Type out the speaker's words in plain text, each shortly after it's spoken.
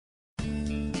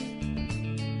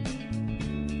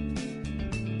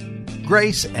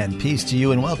Grace and peace to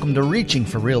you, and welcome to Reaching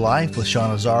for Real Life with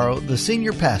Sean Azzaro, the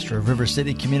senior pastor of River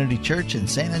City Community Church in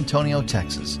San Antonio,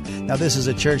 Texas. Now, this is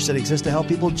a church that exists to help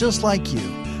people just like you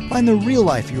find the real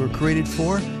life you were created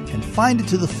for and find it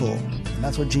to the full. And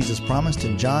that's what Jesus promised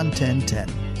in John 10:10.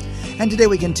 And today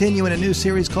we continue in a new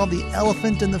series called The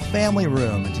Elephant in the Family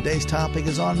Room. And today's topic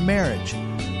is on marriage,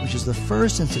 which is the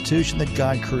first institution that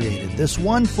God created. This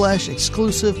one flesh,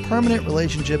 exclusive, permanent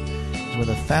relationship is where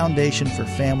the foundation for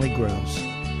family grows.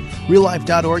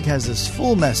 RealLife.org has this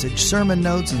full message, sermon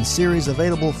notes, and series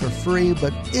available for free.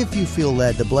 But if you feel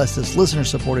led to bless this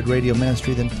listener-supported radio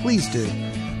ministry, then please do.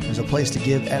 There's a place to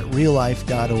give at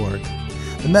RealLife.org.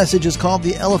 The message is called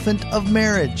The Elephant of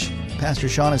Marriage. Pastor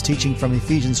Sean is teaching from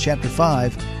Ephesians chapter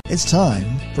 5. It's time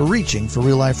for Reaching for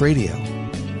Real Life Radio.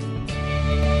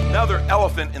 Another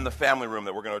elephant in the family room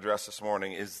that we're going to address this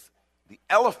morning is the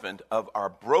elephant of our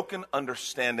broken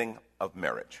understanding of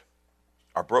marriage.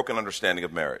 Our broken understanding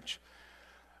of marriage.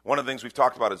 One of the things we've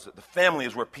talked about is that the family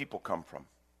is where people come from.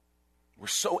 We're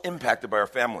so impacted by our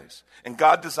families. And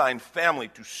God designed family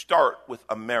to start with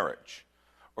a marriage,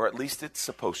 or at least it's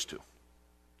supposed to.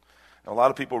 Now, a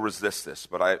lot of people resist this,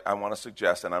 but I want to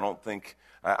suggest, and I don't think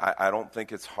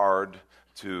it's hard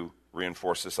to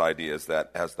reinforce this idea, is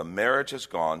that as the marriage has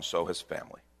gone, so has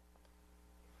family.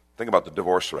 Think about the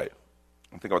divorce rate,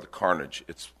 and think about the carnage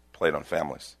it's played on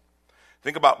families.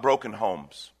 Think about broken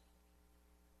homes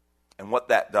and what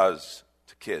that does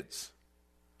to kids.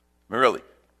 I mean, really,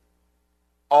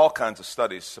 all kinds of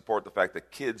studies support the fact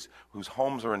that kids whose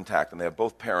homes are intact and they have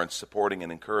both parents supporting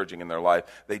and encouraging in their life,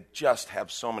 they just have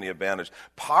so many advantages.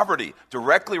 Poverty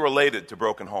directly related to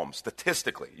broken homes,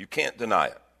 statistically. You can't deny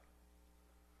it.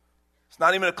 It's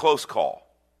not even a close call.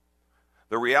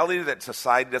 The reality that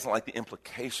society doesn't like the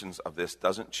implications of this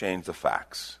doesn't change the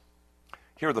facts.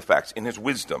 Here are the facts. In his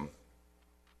wisdom,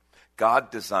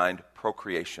 God designed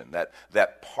procreation,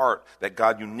 that part that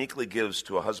God uniquely gives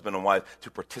to a husband and wife to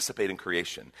participate in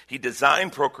creation. He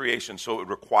designed procreation so it would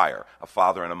require a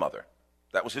father and a mother.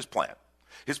 That was his plan.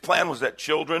 His plan was that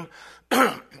children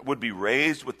would be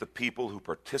raised with the people who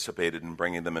participated in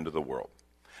bringing them into the world.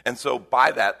 And so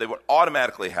by that, they would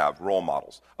automatically have role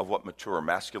models of what mature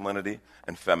masculinity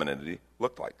and femininity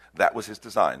looked like. That was his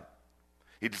design.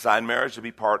 He designed marriage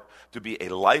to be a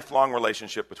lifelong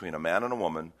relationship between a man and a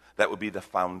woman that would be the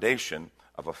foundation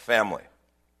of a family.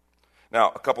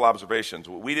 Now, a couple observations.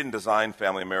 We didn't design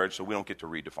family and marriage, so we don't get to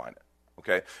redefine it.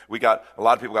 Okay? A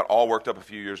lot of people got all worked up a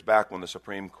few years back when the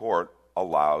Supreme Court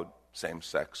allowed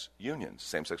same-sex unions,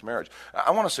 same-sex marriage. I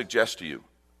want to suggest to you,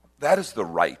 that is the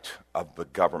right of the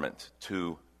government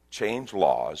to change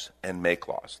laws and make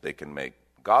laws. They can make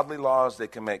godly laws, they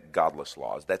can make godless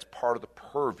laws. That's part of the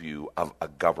purview of a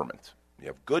government. You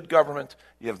have good government,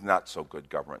 you have not so good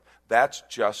government. That's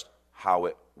just how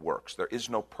it works. There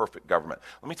is no perfect government.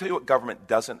 Let me tell you what government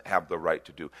doesn't have the right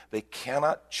to do. They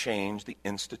cannot change the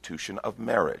institution of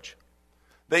marriage.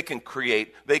 They can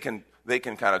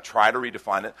kind of try to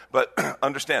redefine it, but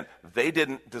understand, they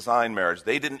didn't design marriage.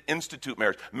 They didn't institute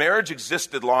marriage. Marriage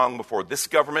existed long before this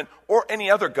government or any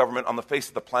other government on the face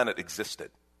of the planet existed.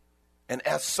 And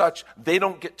as such, they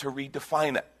don't get to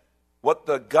redefine it. What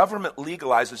the government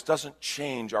legalizes doesn't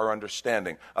change our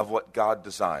understanding of what God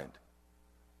designed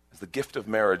as the gift of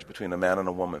marriage between a man and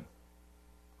a woman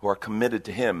who are committed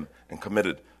to him and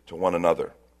committed to one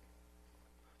another.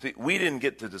 See, we didn't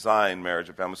get to design marriage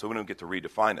and family, so we don't get to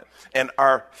redefine it. And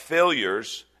our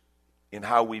failures in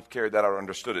how we've carried that out or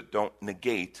understood it don't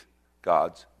negate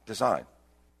God's design.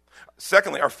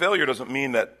 Secondly, our failure doesn't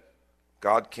mean that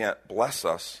God can't bless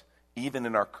us even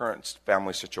in our current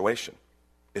family situation,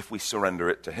 if we surrender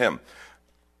it to him.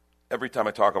 Every time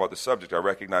I talk about this subject, I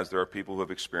recognize there are people who have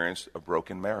experienced a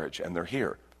broken marriage, and they're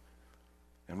here.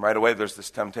 And right away, there's this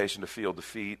temptation to feel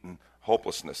defeat and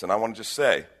hopelessness. And I want to just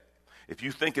say, if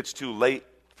you think it's too late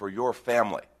for your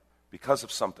family because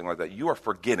of something like that, you are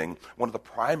forgetting one of the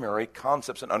primary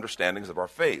concepts and understandings of our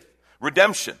faith.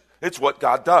 Redemption. It's what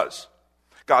God does.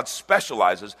 God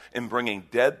specializes in bringing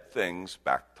dead things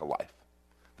back to life.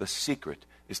 The secret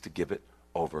is to give it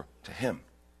over to him.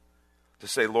 To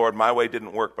say, Lord, my way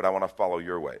didn't work, but I want to follow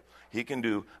your way. He can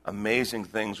do amazing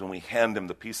things when we hand him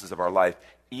the pieces of our life,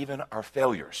 even our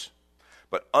failures.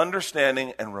 But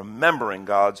understanding and remembering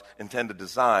God's intended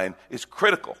design is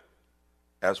critical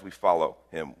as we follow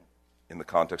him in the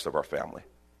context of our family.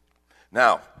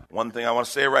 Now, one thing I want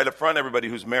to say right up front, everybody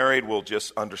who's married will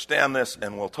just understand this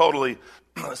and will totally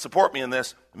support me in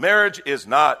this. Marriage is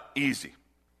not easy.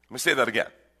 Let me say that again,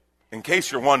 in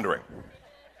case you're wondering.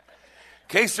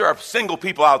 In case there are single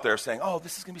people out there saying, oh,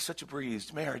 this is going to be such a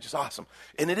breeze. Marriage is awesome.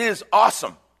 And it is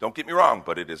awesome. Don't get me wrong,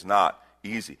 but it is not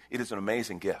easy. It is an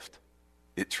amazing gift.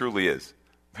 It truly is.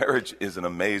 Marriage is an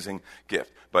amazing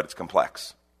gift, but it's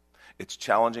complex. It's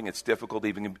challenging, it's difficult,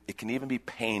 it can even be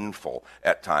painful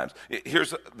at times.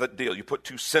 Here's the deal. You put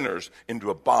two sinners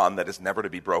into a bond that is never to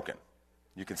be broken.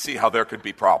 You can see how there could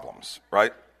be problems,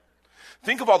 right?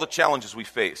 Think of all the challenges we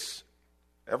face.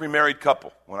 Every married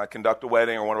couple, when I conduct a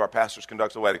wedding or one of our pastors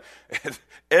conducts a wedding,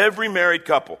 every married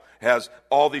couple has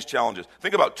all these challenges.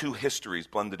 Think about two histories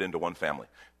blended into one family.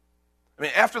 I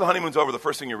mean, after the honeymoon's over, the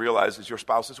first thing you realize is your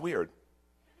spouse is weird.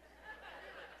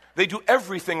 They do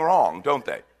everything wrong, don't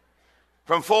they?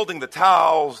 From folding the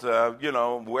towels,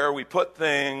 where we put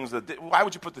things. Why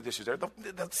would you put the dishes there?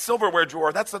 The silverware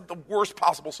drawer, that's the worst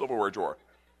possible silverware drawer.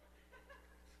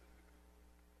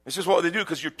 It's just what they do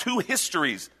because you're two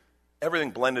histories,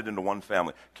 everything blended into one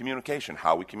family. Communication,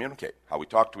 how we communicate, how we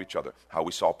talk to each other, how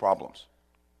we solve problems,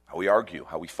 how we argue,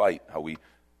 how we fight, how we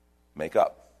make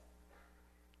up.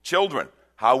 Children,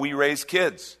 how we raise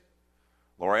kids.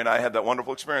 Lori and I had that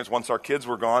wonderful experience. Once our kids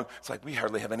were gone, it's like we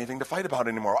hardly have anything to fight about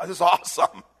anymore. This is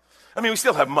awesome. I mean, we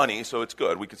still have money, so it's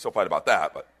good. We can still fight about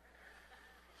that. But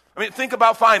I mean, think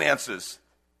about finances.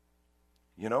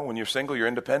 You know, when you're single, you're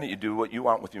independent. You do what you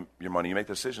want with your money. You make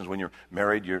decisions. When you're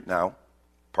married, you're now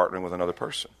partnering with another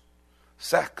person.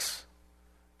 Sex,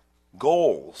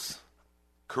 goals,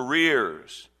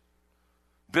 careers,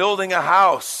 building a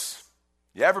house.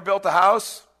 You ever built a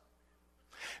house?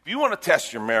 If you want to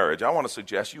test your marriage, I want to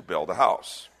suggest you build a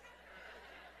house.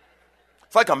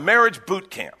 It's like a marriage boot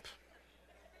camp.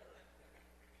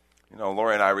 You know,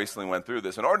 Lori and I recently went through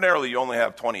this, and ordinarily you only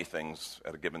have 20 things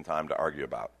at a given time to argue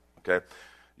about, okay?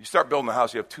 You start building a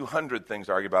house, you have 200 things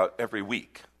to argue about every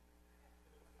week.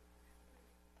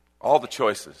 All the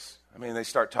choices. I mean, they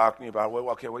start talking about, well,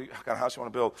 okay, what kind of house you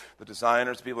want to build? The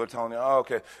designers, the people are telling you, oh,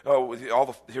 okay,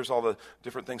 here's all the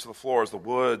different things for the floors, the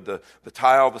wood, the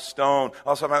tile, the stone.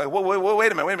 Also, I'm like,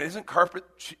 wait a minute, isn't carpet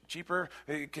cheaper?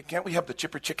 Can't we have the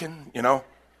chipper chicken, you know?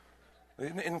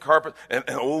 In carpet, and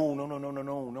oh,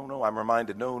 no, I'm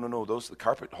reminded, no, the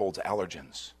carpet holds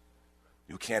allergens.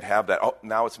 You can't have that. Oh,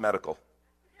 now it's medical.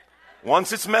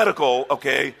 Once it's medical,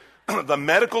 okay, the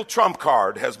medical trump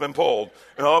card has been pulled.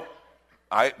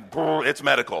 It's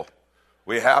medical.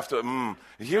 We have to,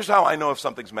 here's how I know if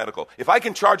something's medical. If I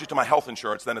can charge it to my health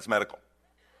insurance, then it's medical.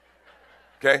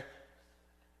 Okay?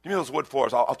 Give me those wood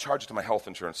floors. I'll charge it to my health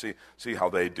insurance. See how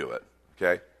they do it.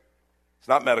 Okay? It's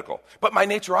not medical. But my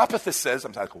naturopathist says,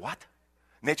 I'm like, what?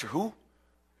 Nature who?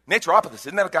 Naturopathist.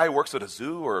 Isn't that a guy who works at a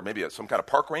zoo or maybe some kind of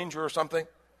park ranger or something?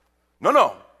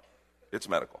 No. It's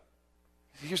medical.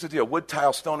 Here's the deal. Wood,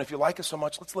 tile, stone, if you like it so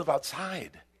much, let's live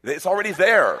outside. It's already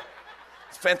there.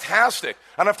 It's fantastic.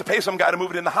 I don't have to pay some guy to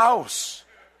move it in the house.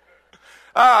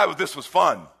 This was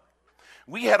fun.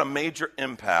 We had a major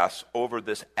impasse over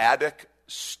this attic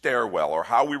stairwell or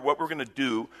what we're going to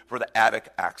do for the attic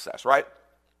access, right?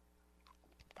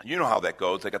 You know how that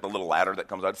goes. They got the little ladder that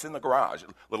comes out. It's in the garage,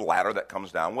 little ladder that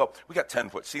comes down. Well, we got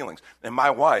 10-foot ceilings. And my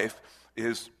wife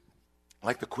is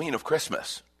like the queen of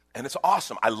Christmas. And it's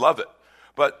awesome. I love it.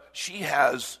 But she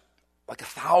has like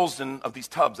 1,000 of these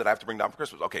tubs that I have to bring down for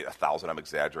Christmas. Okay, 1,000, I'm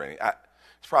exaggerating.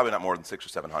 It's probably not more than 600 or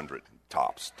 700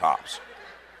 tops.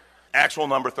 Actual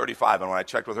number, 35. And when I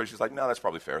checked with her, she's like, no, that's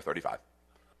probably fair, 35.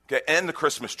 Okay, and the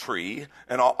Christmas tree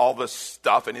and all this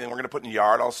stuff, anything we're going to put in the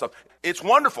yard, all this stuff. It's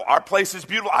wonderful. Our place is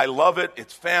beautiful. I love it.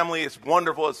 It's family. It's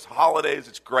wonderful. It's holidays.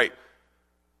 It's great.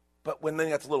 But when then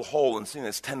you got this little hole and seeing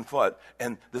it's 10 foot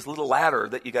and this little ladder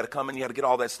that you got to come and you got to get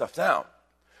all that stuff down.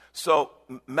 So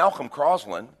Malcolm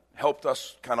Crosland helped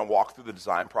us kind of walk through the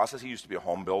design process. He used to be a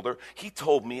home builder. He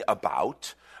told me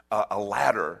about a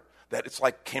ladder that it's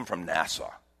like came from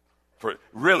NASA.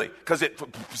 Because it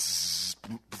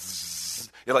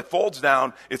like folds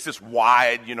down. It's this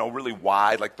wide, really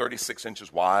wide, like 36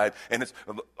 inches wide. And it's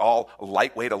all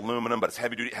lightweight aluminum, but it's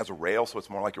heavy duty. It has a rail, so it's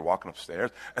more like you're walking upstairs.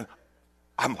 And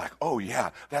I'm like, oh,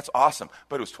 yeah, that's awesome.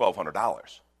 But it was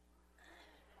 $1,200.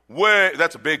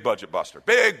 That's a big budget buster.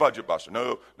 Big budget buster.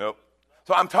 No.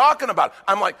 So I'm talking about,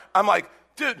 I'm like,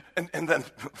 dude. And then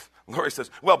Lori says,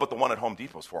 well, but the one at Home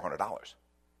Depot is $400.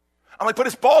 I'm like, but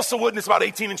it's balsa wood and it's about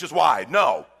 18 inches wide.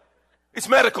 No. It's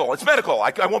medical.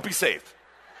 I won't be safe.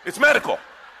 It's medical.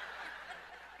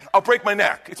 I'll break my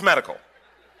neck. It's medical.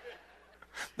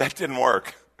 That didn't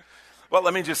work. Well,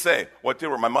 let me just say,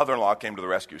 my mother-in-law came to the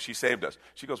rescue. She saved us.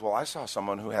 She goes, well, I saw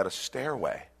someone who had a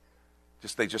stairway.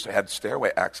 They just had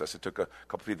stairway access. It took a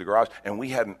couple feet of the garage, and we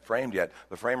hadn't framed yet.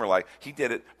 The framer, he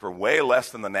did it for way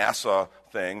less than the NASA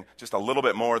thing, just a little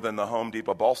bit more than the Home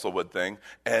Depot balsa wood thing,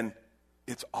 and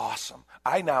it's awesome.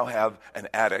 I now have an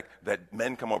attic that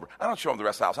men come over. I don't show them the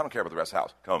rest of the house. I don't care about the rest of the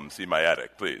house. Come see my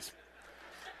attic, please.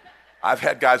 I've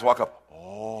had guys walk up,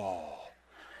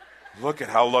 look at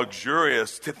how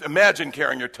luxurious. Imagine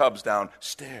carrying your tubs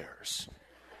downstairs.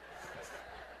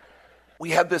 We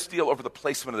had this deal over the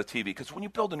placement of the TV, because when you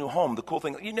build a new home, the cool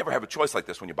thing, you never have a choice like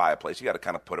this when you buy a place. You got to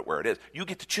kind of put it where it is. You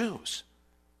get to choose.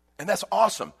 And that's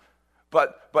awesome.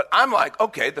 But I'm like,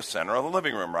 okay, the center of the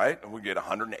living room, right? And we get a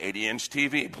 180-inch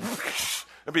TV.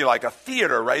 It'd be like a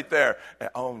theater right there. And,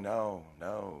 oh,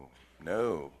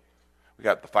 no. We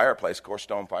got the fireplace, of course,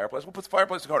 stone fireplace. We'll put the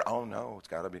fireplace in the corner. Oh, no, it's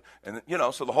got to be. And,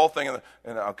 so the whole thing,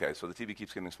 okay, so the TV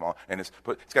keeps getting small, and it's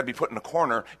got to be put in a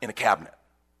corner in a cabinet,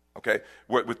 okay,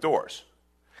 with doors.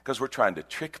 Because we're trying to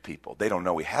trick people. They don't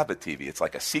know we have a TV. It's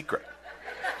like a secret.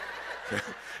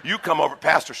 You come over,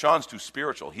 Pastor Sean's too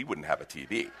spiritual. He wouldn't have a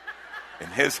TV in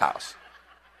his house.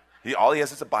 All he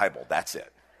has is a Bible. That's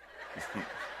it.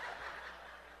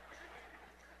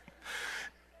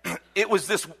 It was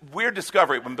this weird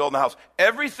discovery when building the house.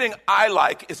 Everything I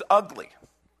like is ugly.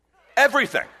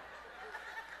 Everything.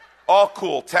 All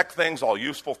cool tech things, all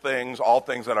useful things, all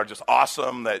things that are just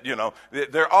awesome, that,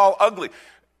 they're all ugly.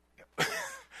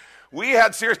 We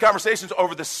had serious conversations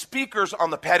over the speakers on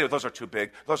the patio. Those are too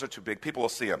big. People will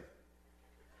see them.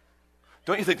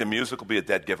 Don't you think the music will be a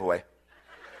dead giveaway?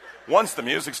 Once the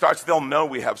music starts, they'll know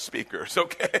we have speakers,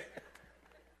 okay?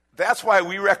 That's why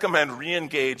we recommend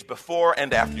re-engage before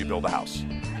and after you build a house.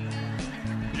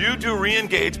 You do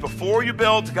re-engage before you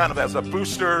build, kind of as a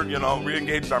booster,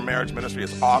 re-engage our marriage ministry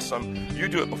is awesome. You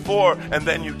do it before, and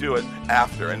then you do it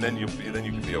after, and then you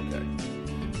can be okay.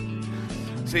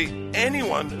 See,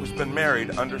 anyone who's been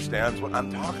married understands what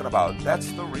I'm talking about. That's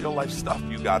the real life stuff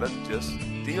you got to just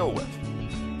deal with.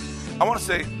 I want to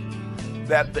say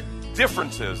that the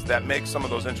differences that make some of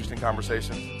those interesting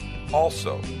conversations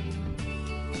also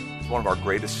is one of our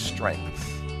greatest strengths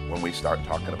when we start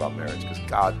talking about marriage, because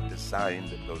God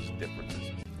designed those differences.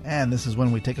 And this is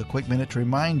when we take a quick minute to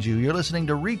remind you, you're listening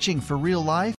to Reaching for Real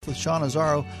Life with Sean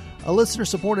Azzaro, a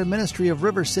listener-supported ministry of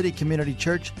River City Community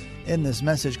Church, in this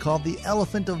message called The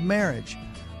Elephant of Marriage,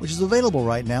 which is available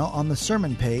right now on the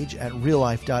sermon page at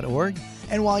reallife.org.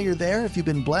 And while you're there, if you've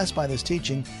been blessed by this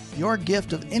teaching, your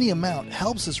gift of any amount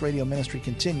helps this radio ministry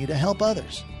continue to help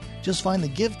others. Just find the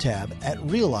Give tab at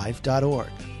reallife.org.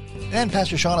 And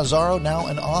Pastor Sean Azzaro, now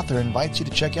an author, invites you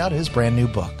to check out his brand new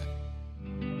book.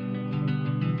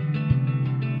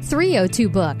 302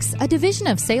 Books, a division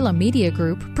of Salem Media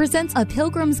Group, presents A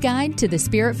Pilgrim's Guide to the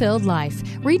Spirit-Filled Life,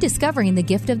 Rediscovering the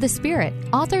Gift of the Spirit,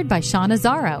 authored by Sean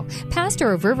Azzaro,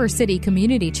 pastor of River City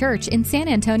Community Church in San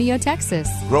Antonio, Texas.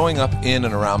 Growing up in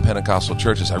and around Pentecostal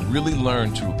churches, I really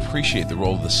learned to appreciate the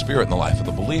role of the Spirit in the life of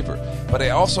the believer. But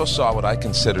I also saw what I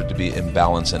considered to be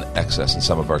imbalance and excess in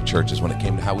some of our churches when it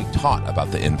came to how we taught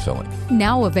about the infilling.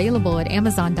 Now available at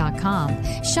Amazon.com,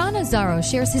 Sean Azzaro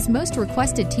shares his most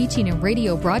requested teaching and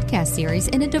radio broadcast series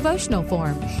in a devotional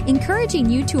form, encouraging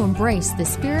you to embrace the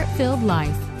Spirit-filled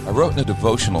life. I wrote in a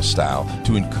devotional style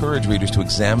to encourage readers to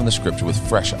examine the Scripture with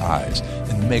fresh eyes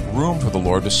and make room for the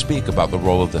Lord to speak about the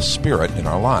role of the Spirit in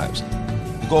our lives.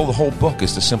 The goal of the whole book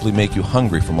is to simply make you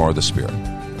hungry for more of the Spirit.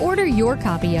 Order your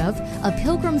copy of A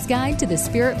Pilgrim's Guide to the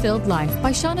Spirit-Filled Life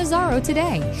by Sean Azzaro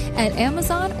today at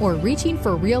Amazon or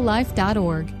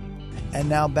reachingforreallife.org. And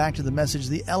now back to the message,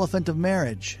 The Elephant of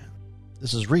Marriage.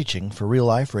 This is Reaching for Real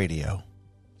Life Radio.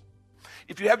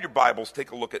 If you have your Bibles, take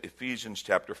a look at Ephesians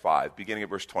chapter 5, beginning at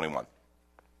verse 21.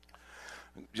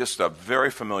 Just a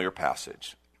very familiar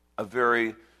passage, a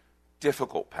very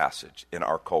difficult passage in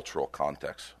our cultural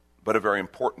context, but a very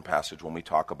important passage when we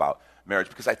talk about marriage,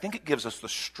 because I think it gives us the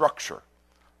structure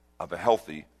of a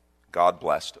healthy,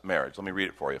 God-blessed marriage. Let me read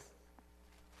it for you.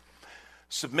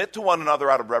 Submit to one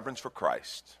another out of reverence for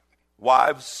Christ.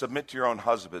 Wives, submit to your own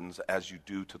husbands as you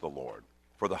do to the Lord.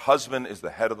 For the husband is the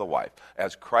head of the wife,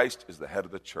 as Christ is the head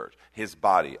of the church, his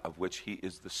body, of which he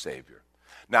is the Savior.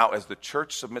 Now, as the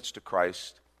church submits to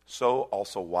Christ, so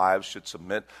also wives should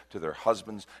submit to their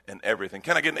husbands in everything.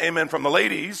 Can I get an amen from the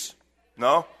ladies?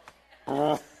 No?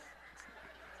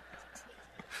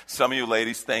 Some of you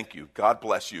ladies, thank you. God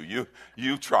bless you.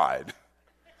 You tried.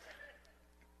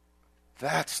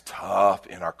 That's tough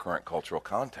in our current cultural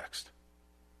context.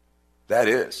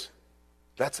 That's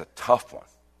a tough one.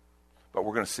 But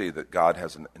we're going to see that God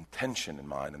has an intention in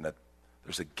mind and that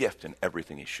there's a gift in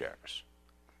everything he shares.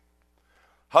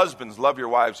 Husbands, love your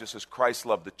wives just as Christ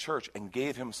loved the church and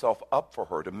gave himself up for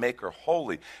her to make her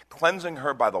holy, cleansing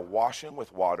her by the washing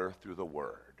with water through the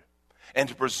word, and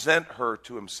to present her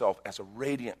to himself as a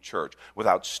radiant church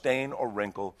without stain or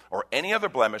wrinkle or any other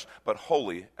blemish, but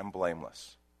holy and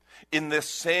blameless. In this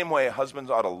same way, husbands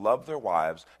ought to love their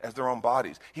wives as their own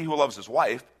bodies. He who loves his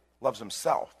wife loves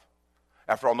himself.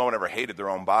 After all, no one ever hated their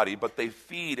own body, but they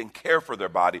feed and care for their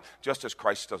body, just as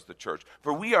Christ does the church.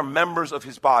 For we are members of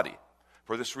his body.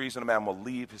 For this reason, a man will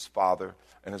leave his father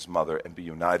and his mother and be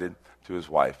united to his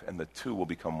wife, and the two will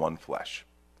become one flesh.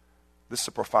 This is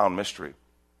a profound mystery.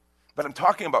 But I'm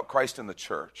talking about Christ and the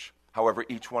church. However,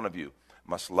 each one of you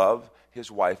must love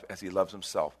his wife as he loves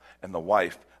himself, and the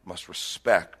wife must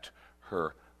respect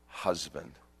her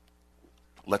husband.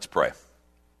 Let's pray.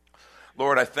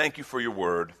 Lord, I thank you for your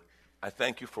word. I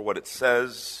thank you for what it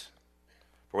says,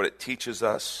 for what it teaches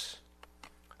us.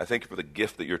 I thank you for the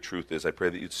gift that your truth is. I pray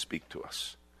that you'd speak to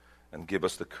us and give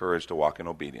us the courage to walk in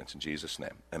obedience. In Jesus'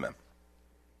 name, amen.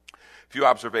 A few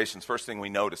observations. First thing we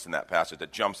notice in that passage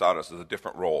that jumps out at us is the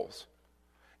different roles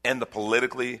and the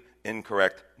politically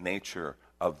incorrect nature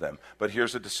of them. But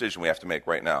here's a decision we have to make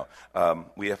right now.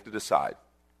 We have to decide,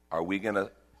 are we going to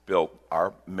build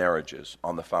our marriages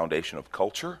on the foundation of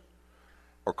culture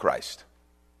or Christ?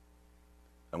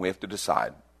 And we have to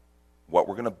decide what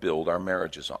we're going to build our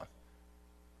marriages on.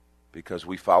 Because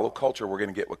we follow culture, we're going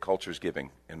to get what culture is giving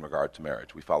in regard to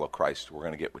marriage. We follow Christ, we're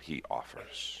going to get what he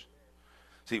offers.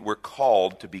 See, we're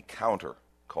called to be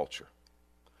counter-culture.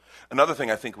 Another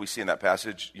thing I think we see in that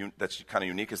passage that's kind of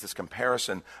unique is this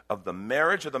comparison of the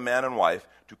marriage of the man and wife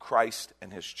to Christ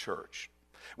and his church.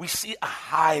 We see a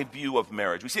high view of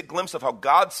marriage. We see a glimpse of how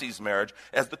God sees marriage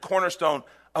as the cornerstone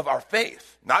of our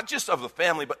faith. Not just of the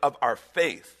family, but of our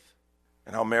faith.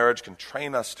 And how marriage can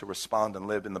train us to respond and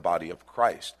live in the body of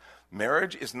Christ.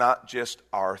 Marriage is not just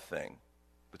our thing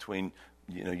between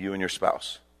you and your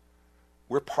spouse.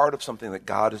 We're part of something that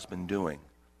God has been doing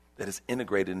that is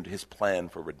integrated into his plan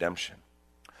for redemption.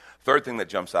 Third thing that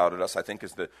jumps out at us, I think,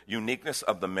 is the uniqueness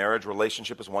of the marriage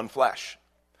relationship as one flesh.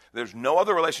 There's no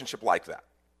other relationship like that.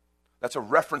 That's a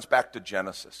reference back to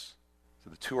Genesis. So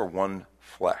the two are one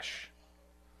flesh.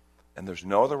 And there's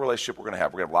no other relationship we're going to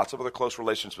have. We're going to have lots of other close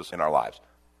relationships in our lives.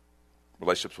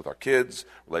 Relationships with our kids,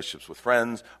 relationships with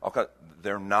friends.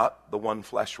 They're not the one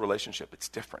flesh relationship. It's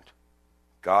different.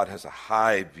 God has a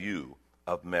high view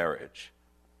of marriage.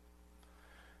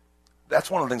 That's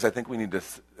one of the things I think we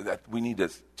need to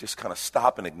just kind of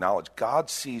stop and acknowledge. God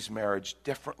sees marriage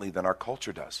differently than our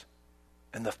culture does.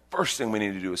 And the first thing we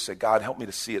need to do is say, God, help me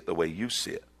to see it the way you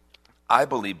see it. I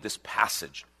believe this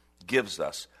passage gives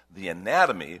us the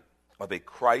anatomy of a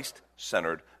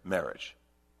Christ-centered marriage.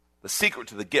 The secret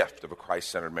to the gift of a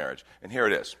Christ-centered marriage. And here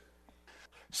it is.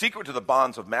 Secret to the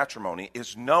bonds of matrimony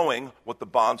is knowing what the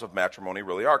bonds of matrimony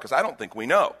really are, because I don't think we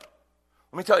know.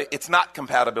 Let me tell you, it's not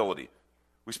compatibility.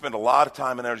 We spend a lot of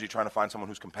time and energy trying to find someone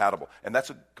who's compatible. And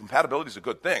compatibility is a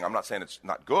good thing. I'm not saying it's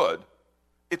not good.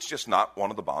 It's just not one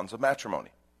of the bonds of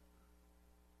matrimony.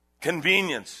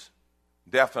 Convenience,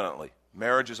 definitely.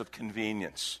 Marriages of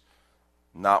convenience.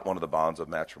 Not one of the bonds of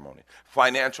matrimony.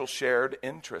 Financial shared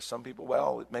interest. Some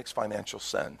people, it makes financial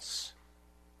sense.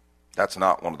 That's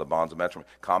not one of the bonds of matrimony.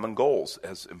 Common goals,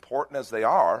 as important as they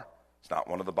are, it's not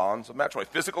one of the bonds of matrimony.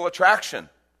 Physical attraction,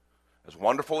 as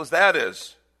wonderful as that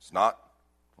is, it's not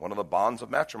one of the bonds of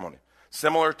matrimony.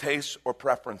 Similar tastes or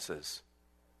preferences,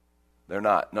 they're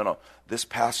not. No. This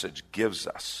passage gives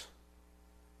us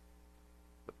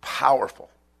the powerful,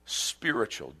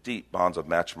 spiritual, deep bonds of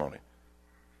matrimony.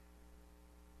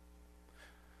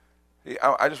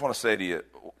 I just want to say to you,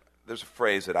 there's a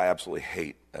phrase that I absolutely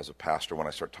hate as a pastor when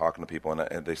I start talking to people,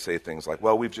 and they say things like,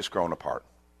 we've just grown apart.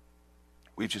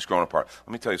 We've just grown apart.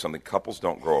 Let me tell you something. Couples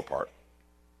don't grow apart.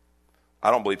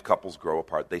 I don't believe couples grow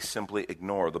apart. They simply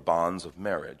ignore the bonds of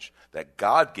marriage that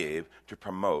God gave to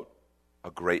promote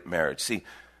a great marriage. See,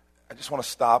 I just want to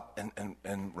stop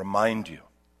and remind you.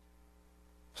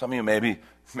 Some of you maybe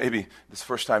this is the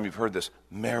first time you've heard this.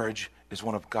 Marriage is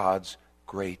one of God's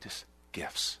greatest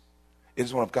gifts. It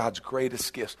is one of God's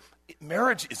greatest gifts.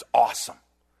 Marriage is awesome.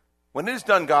 When it is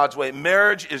done God's way,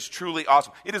 marriage is truly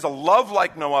awesome. It is a love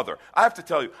like no other. I have to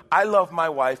tell you, I love my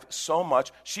wife so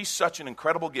much. She's such an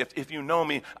incredible gift. If you know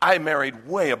me, I married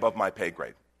way above my pay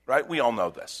grade, right? We all know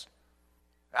this.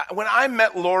 When I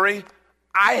met Lori,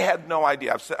 I had no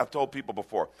idea. I've told people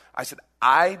before. I said,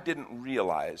 I didn't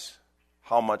realize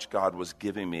how much God was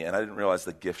giving me, and I didn't realize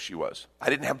the gift she was. I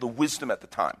didn't have the wisdom at the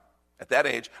time. At that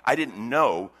age, I didn't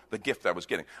know the gift I was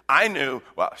getting. I knew,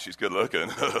 she's good looking.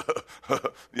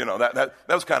 That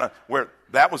was kind of where,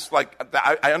 that was like,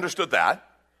 I understood that,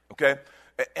 okay?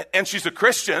 And she's a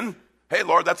Christian. Hey,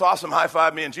 Lord, that's awesome. High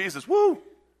five me and Jesus. Woo!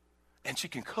 And she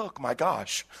can cook, my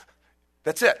gosh.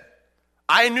 That's it.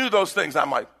 I knew those things. I'm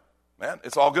like, man,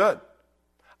 it's all good.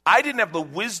 I didn't have the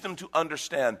wisdom to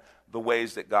understand the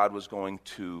ways that God was going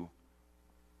to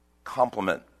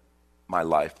complement my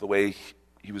life, the way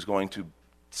He was going to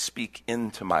speak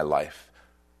into my life,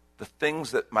 the things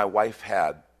that my wife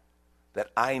had that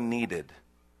I needed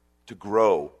to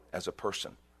grow as a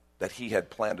person that he had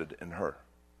planted in her.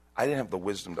 I didn't have the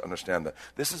wisdom to understand that.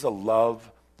 This is a love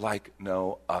like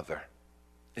no other.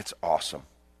 It's awesome.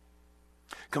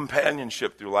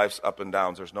 Companionship through life's up and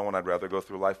downs. There's no one I'd rather go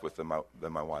through life with than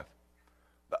my wife.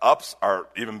 The ups are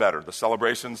even better. The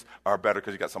celebrations are better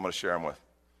because you got someone to share them with.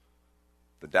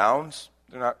 The downs,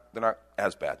 they're not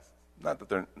as bad. Not that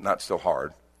they're not still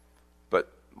hard,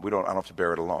 but I don't have to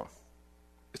bear it alone.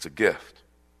 It's a gift.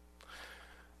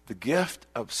 The gift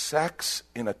of sex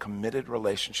in a committed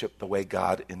relationship the way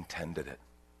God intended it.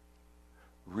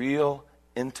 Real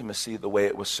intimacy the way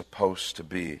it was supposed to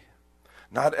be.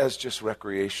 Not as just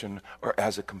recreation or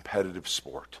as a competitive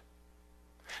sport.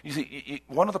 You see,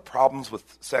 one of the problems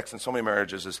with sex in so many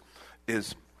marriages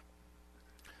is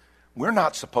we're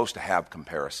not supposed to have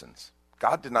comparisons.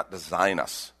 God did not design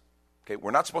us. Okay,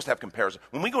 we're not supposed to have comparisons.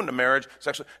 When we go into marriage,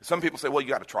 sexually, some people say, well, you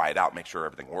got to try it out, make sure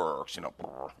everything works,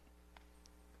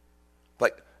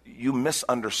 Like, you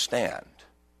misunderstand.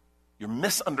 You're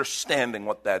misunderstanding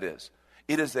what that is.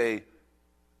 It is a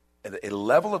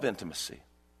level of intimacy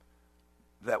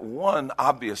that, one,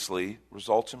 obviously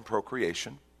results in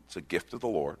procreation. It's a gift of the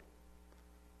Lord.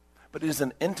 But it is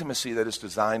an intimacy that is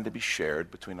designed to be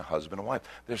shared between a husband and wife.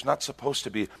 There's not supposed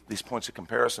to be these points of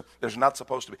comparison. There's not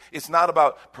supposed to be. It's not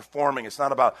about performing. It's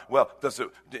not about, well,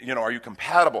 are you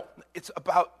compatible? It's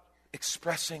about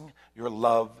expressing your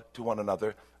love to one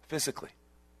another physically.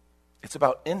 It's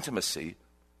about intimacy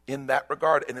in that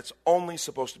regard, and it's only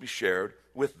supposed to be shared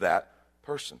with that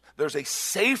person. There's a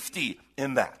safety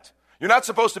in that. You're not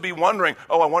supposed to be wondering,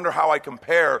 I wonder how I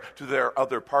compare to their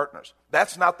other partners.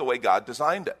 That's not the way God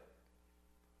designed it.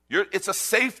 It's a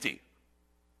safety.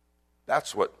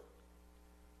 That's what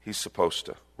we're supposed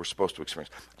to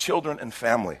experience. Children and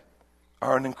family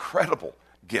are an incredible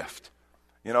gift.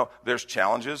 There's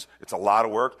challenges. It's a lot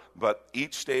of work, but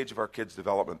each stage of our kids'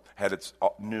 development had its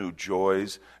new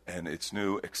joys and its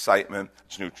new excitement,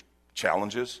 its new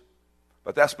challenges.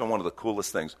 But that's been one of the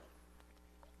coolest things.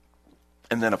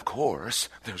 And then, of course,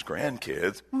 there's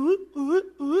grandkids.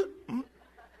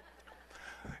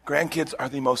 Grandkids are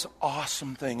the most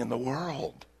awesome thing in the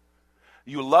world.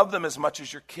 You love them as much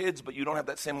as your kids, but you don't have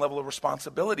that same level of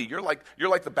responsibility. You're like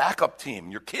the backup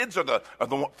team. Your kids are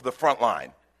the front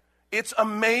line. It's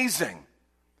amazing.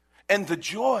 And the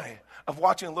joy of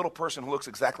watching a little person who looks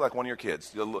exactly like one of your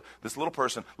kids, this little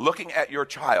person looking at your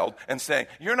child and saying,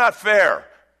 "You're not fair."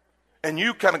 And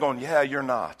you kind of going, "Yeah, you're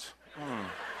not."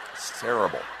 It's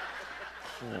terrible.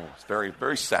 It's very,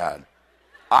 very sad.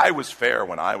 I was fair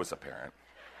when I was a parent.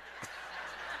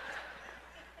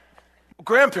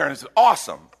 Grandparents is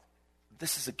awesome.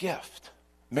 This is a gift.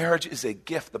 Marriage is a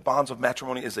gift. The bonds of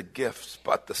matrimony is a gift.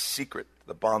 But the secret to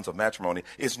the bonds of matrimony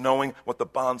is knowing what the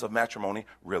bonds of matrimony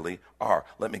really are.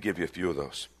 Let me give you a few of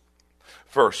those.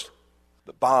 First,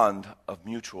 the bond of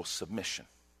mutual submission.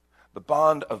 The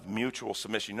bond of mutual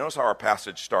submission. Notice how our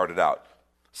passage started out.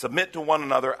 Submit to one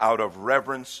another out of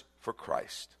reverence for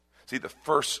Christ. See, the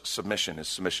first submission is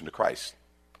submission to Christ,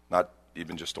 not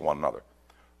even just to one another.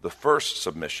 The first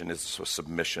submission is a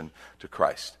submission to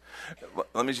Christ.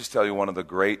 Let me just tell you, one of the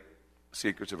great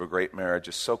secrets of a great marriage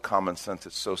is so common sense,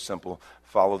 it's so simple.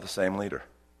 Follow the same leader.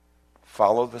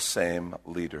 Follow the same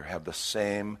leader. Have the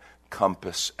same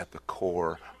compass at the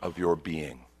core of your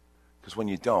being. Because when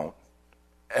you don't,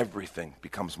 everything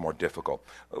becomes more difficult.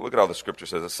 Look at how the scripture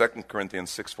says. 2 Corinthians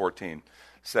 6:14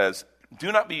 says, "Do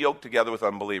not be yoked together with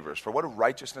unbelievers, for what do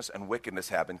righteousness and wickedness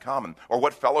have in common? Or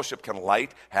what fellowship can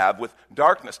light have with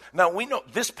darkness?" Now, we know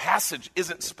this passage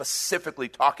isn't specifically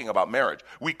talking about marriage.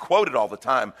 We quote it all the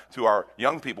time to our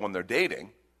young people when they're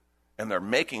dating and they're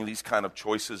making these kind of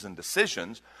choices and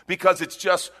decisions because it's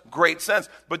just great sense.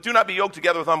 But do not be yoked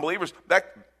together with unbelievers. They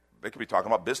could be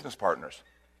talking about business partners.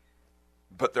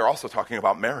 But they're also talking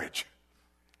about marriage.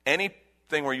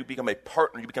 Anything where you become a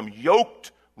partner, you become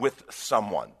yoked with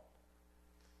someone.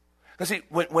 Now see,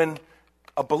 when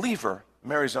a believer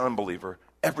marries an unbeliever,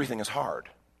 everything is hard.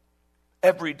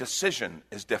 Every decision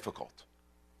is difficult.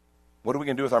 What are we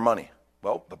going to do with our money?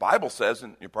 Well, the Bible says,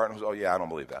 and your partner says, "Oh yeah, I don't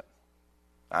believe that.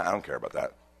 I don't care about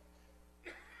that.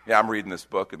 Yeah, I'm reading this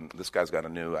book, and this guy's got a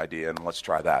new idea, and let's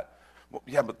try that." Well,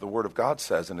 yeah, but the Word of God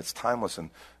says, and it's timeless,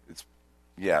 and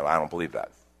I don't believe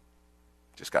that.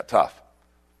 Just got tough.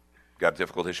 Got a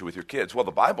difficult issue with your kids. Well,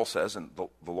 the Bible says, and the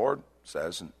Lord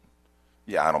says, and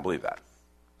yeah, I don't believe that.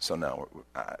 So no,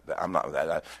 I'm not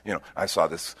that. I saw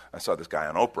this guy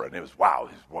on Oprah, and it was, wow,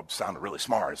 he sounded really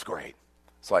smart. It's great.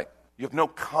 It's like you have no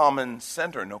common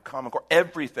center, no common core.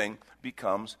 Everything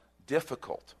becomes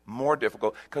difficult, more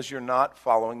difficult, because you're not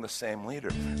following the same leader.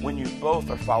 When you both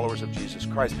are followers of Jesus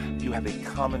Christ, you have a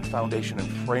common foundation and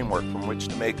framework from which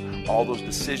to make all those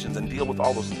decisions and deal with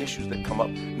all those issues that come up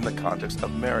in the context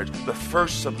of marriage. The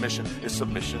first submission is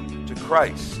submission to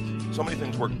Christ. So many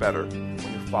things work better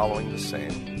when you're following the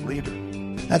same leader.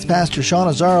 That's Pastor Sean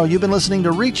Azzaro. You've been listening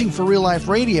to Reaching for Real Life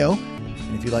Radio.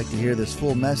 And if you'd like to hear this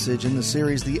full message in the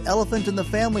series, The Elephant in the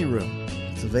Family Room,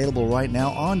 it's available right now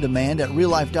on demand at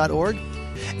reallife.org.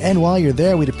 And while you're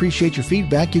there, we'd appreciate your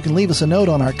feedback. You can leave us a note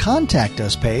on our Contact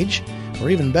Us page. Or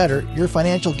even better, your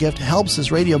financial gift helps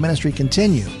this radio ministry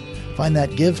continue. Find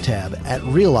that Give tab at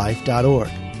reallife.org.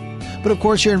 But of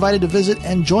course, you're invited to visit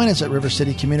and join us at River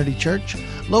City Community Church,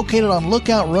 located on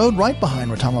Lookout Road right behind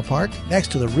Rotama Park,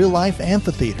 next to the Real Life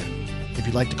Amphitheater. If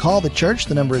you'd like to call the church,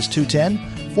 the number is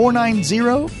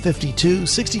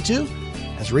 210-490-5262.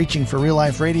 As Reaching for Real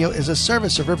Life Radio is a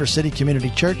service of River City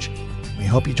Community Church. We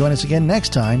hope you join us again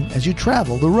next time as you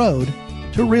travel the road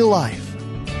to real life.